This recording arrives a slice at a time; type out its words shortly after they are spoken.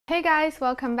Hey guys,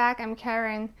 welcome back. I'm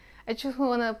Karen. I just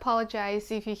want to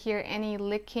apologize if you hear any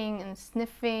licking and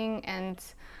sniffing and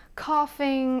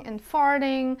coughing and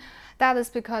farting. That is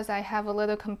because I have a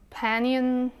little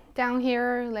companion down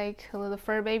here, like a little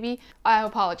fur baby. I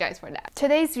apologize for that.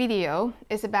 Today's video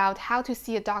is about how to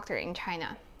see a doctor in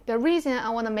China. The reason I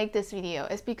want to make this video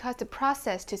is because the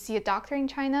process to see a doctor in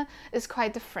China is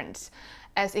quite different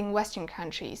as in Western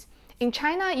countries. In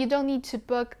China, you don't need to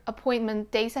book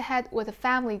appointment days ahead with a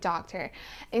family doctor.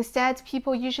 Instead,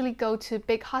 people usually go to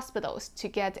big hospitals to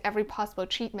get every possible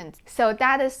treatment. So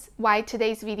that is why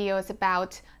today's video is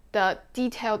about the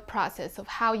detailed process of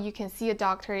how you can see a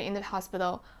doctor in the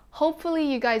hospital. Hopefully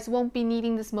you guys won't be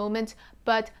needing this moment,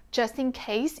 but just in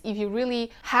case, if you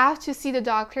really have to see the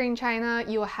doctor in China,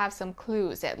 you will have some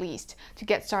clues at least to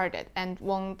get started and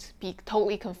won't be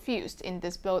totally confused in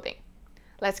this building.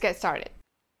 Let's get started.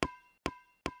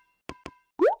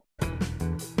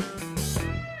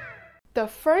 The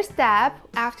first step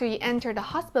after you enter the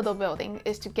hospital building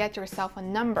is to get yourself a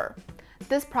number.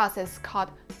 This process is called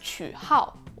取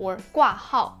号 or 挂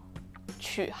号.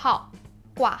 取号,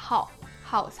 挂号,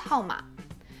 号 is 号码.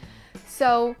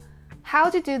 So how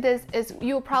to do this is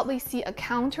you'll probably see a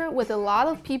counter with a lot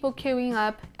of people queuing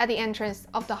up at the entrance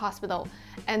of the hospital,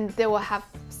 and they will have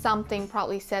something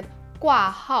probably said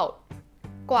挂号,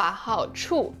 挂号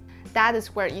处. That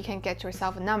is where you can get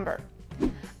yourself a number.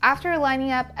 After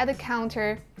lining up at the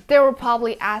counter, they will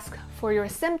probably ask for your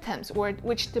symptoms or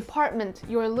which department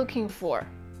you're looking for.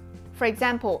 For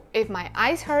example, if my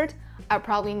eyes hurt, I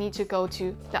probably need to go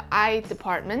to the eye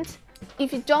department.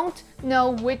 If you don't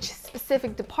know which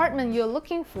specific department you're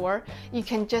looking for, you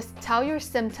can just tell your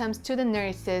symptoms to the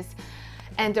nurses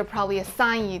and they'll probably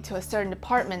assign you to a certain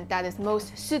department that is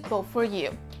most suitable for you.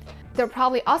 They'll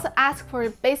probably also ask for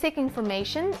basic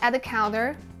information at the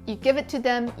counter. You give it to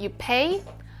them, you pay.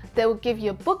 They will give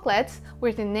you a booklet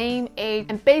with the name, age,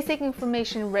 and basic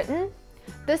information written.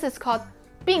 This is called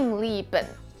病历本.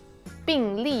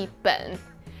 病历本.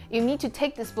 You need to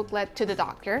take this booklet to the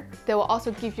doctor. They will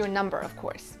also give you a number, of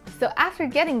course. So after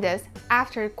getting this,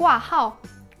 after 挂号,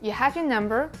 you have your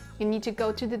number, you need to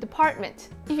go to the department.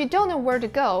 If you don't know where to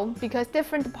go, because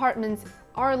different departments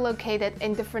are located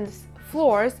in different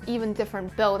floors, even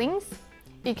different buildings,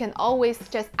 you can always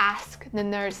just ask the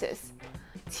nurses.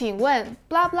 请问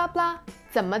blah blah blah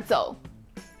怎么走?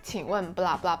 请问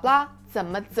blah blah blah 怎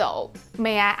么走?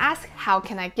 May I ask how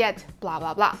can I get blah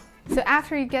blah blah? So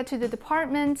after you get to the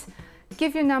department,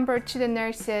 give your number to the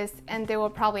nurses and they will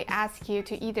probably ask you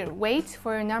to either wait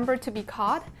for your number to be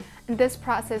called, and this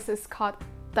process is called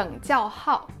等叫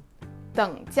号.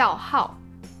 等叫号.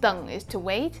 等 is to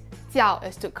wait, 叫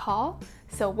is to call,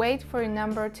 so wait for your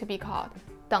number to be called.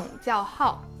 等叫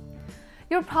号.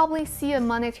 You'll probably see a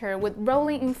monitor with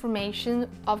rolling information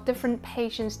of different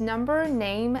patients' number,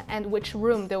 name, and which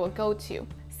room they will go to.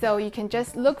 So you can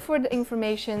just look for the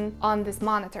information on this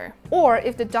monitor. Or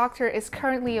if the doctor is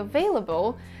currently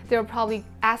available, they'll probably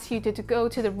ask you to go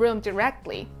to the room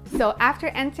directly. So after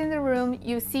entering the room,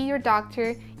 you see your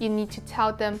doctor, you need to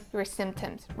tell them your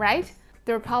symptoms, right?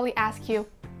 They'll probably ask you,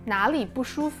 哪里不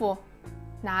舒服?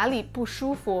 哪里不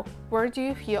舒服? Where do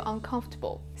you feel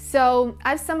uncomfortable? So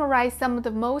I've summarized some of the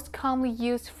most commonly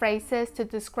used phrases to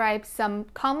describe some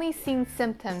commonly seen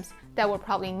symptoms that we'll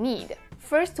probably need.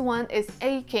 First one is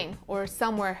aching or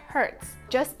somewhere hurts.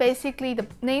 Just basically the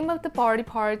name of the body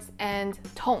parts and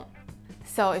痛.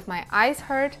 So if my eyes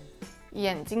hurt,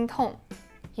 眼睛痛,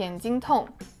 眼睛痛.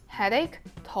 Headache,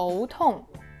 头痛,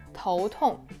 头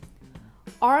痛.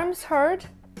 Arms hurt,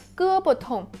 胳膊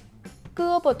痛,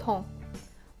 胳膊痛.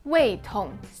 胃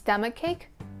痛 stomachache,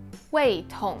 胃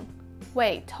痛,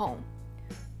 胃痛.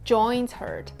 Joints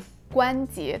hurt, 关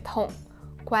节痛,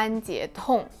 关节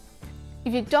痛.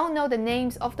 If you don't know the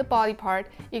names of the body part,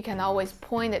 you can always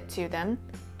point it to them.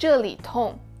 这里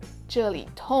痛, 这里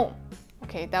痛.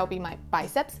 Okay, that will be my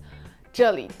biceps.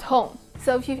 这里痛.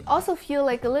 So if you also feel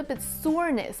like a little bit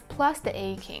soreness plus the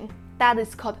aching, that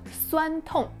is called 酸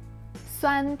痛.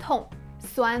 酸痛.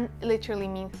 酸 literally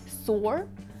means sore.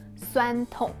 酸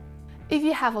痛. If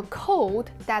you have a cold,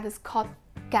 that is called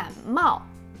感冒.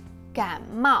 感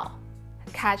冒.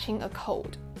 Catching a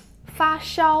cold. 发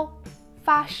烧.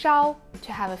 发烧.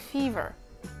 To have a fever.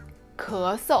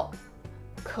 咳嗽.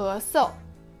 咳嗽.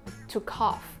 To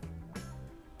cough.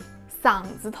 嗓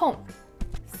子痛.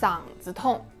 嗓子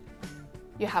痛.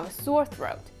 You have a sore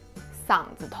throat. 嗓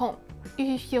子痛. If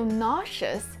you feel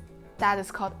nauseous, that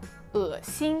is called 恶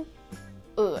心.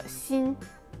 恶心.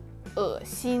 恶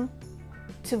心.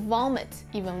 To vomit,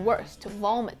 even worse, to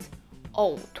vomit.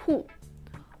 呕吐.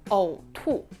 呕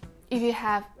吐. If you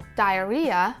have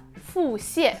diarrhea, 腹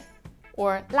泻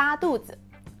or 拉肚子，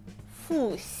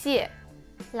腹泻，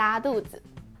拉肚子。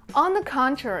On the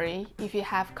contrary, if you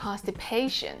have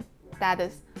constipation, that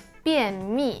is 便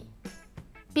秘，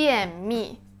便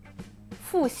秘，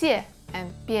腹泻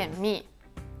and 便秘。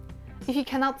If you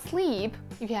cannot sleep,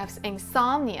 if you have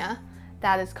insomnia,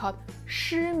 that is called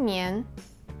失眠，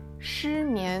失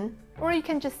眠。Or you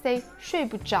can just say 睡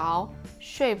不着，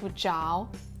睡不着。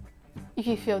If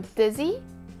you feel dizzy,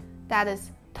 that is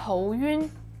头晕，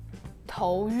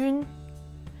头晕。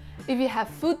If you have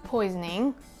food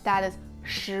poisoning, that is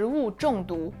食物中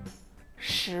毒，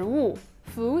食物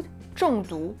food 中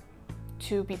毒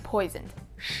to be poisoned，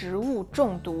 食物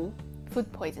中毒 food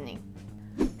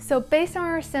poisoning。So based on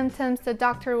your symptoms, the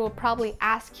doctor will probably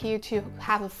ask you to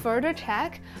have a further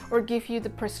check or give you the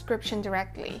prescription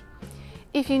directly.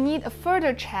 If you need a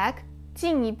further check,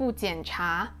 进一步检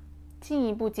查，进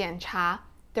一步检查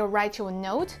they'll write you a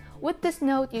note. With this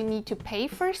note, you need to pay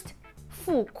first,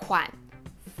 付款，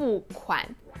付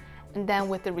款. And then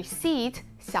with the receipt,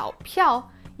 小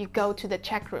票, you go to the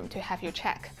check room to have your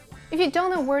check. If you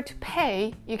don't know where to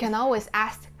pay, you can always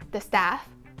ask the staff,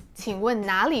 请问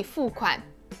哪里付款？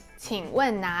请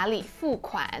问哪里付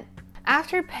款？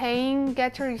 After paying,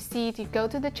 get your receipt, you go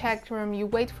to the check room, you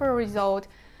wait for a result.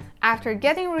 After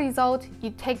getting a result,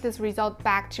 you take this result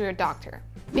back to your doctor.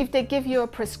 If they give you a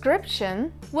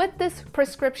prescription, with this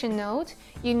prescription note,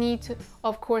 you need to,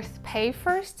 of course, pay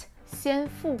first, 先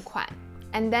付款.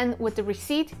 And then with the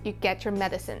receipt, you get your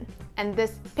medicine. And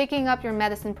this picking up your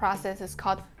medicine process is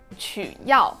called 取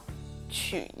药,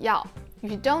 取药.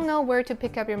 If you don't know where to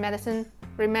pick up your medicine,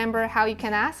 remember how you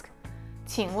can ask?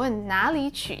 请问哪里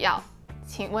取药？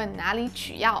请问哪里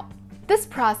取药？ This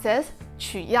process,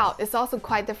 取药, is also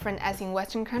quite different as in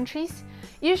Western countries.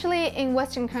 Usually in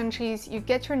Western countries, you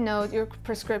get your note, your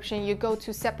prescription, you go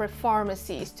to separate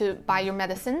pharmacies to buy your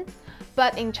medicine.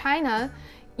 But in China,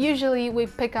 usually we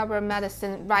pick up our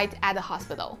medicine right at the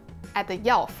hospital, at the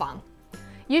药房.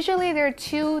 Usually there are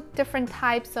two different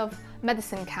types of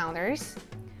medicine counters.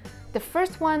 The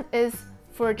first one is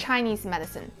for Chinese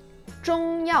medicine,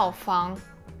 中药房,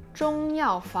 中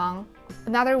药房.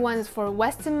 Another one is for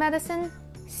Western medicine,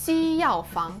 西药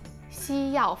房,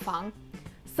 西药房.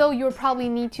 So you'll probably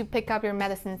need to pick up your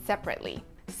medicine separately.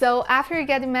 So after you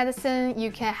get the medicine,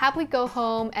 you can happily go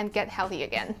home and get healthy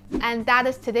again. And that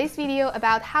is today's video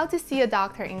about how to see a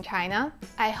doctor in China.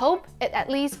 I hope it at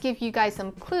least gives you guys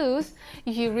some clues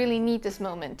if you really need this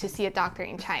moment to see a doctor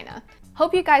in China.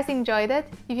 Hope you guys enjoyed it.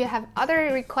 If you have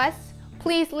other requests,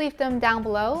 please leave them down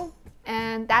below.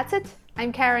 And that's it.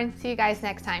 I'm Karen. See you guys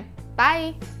next time.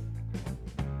 Bye!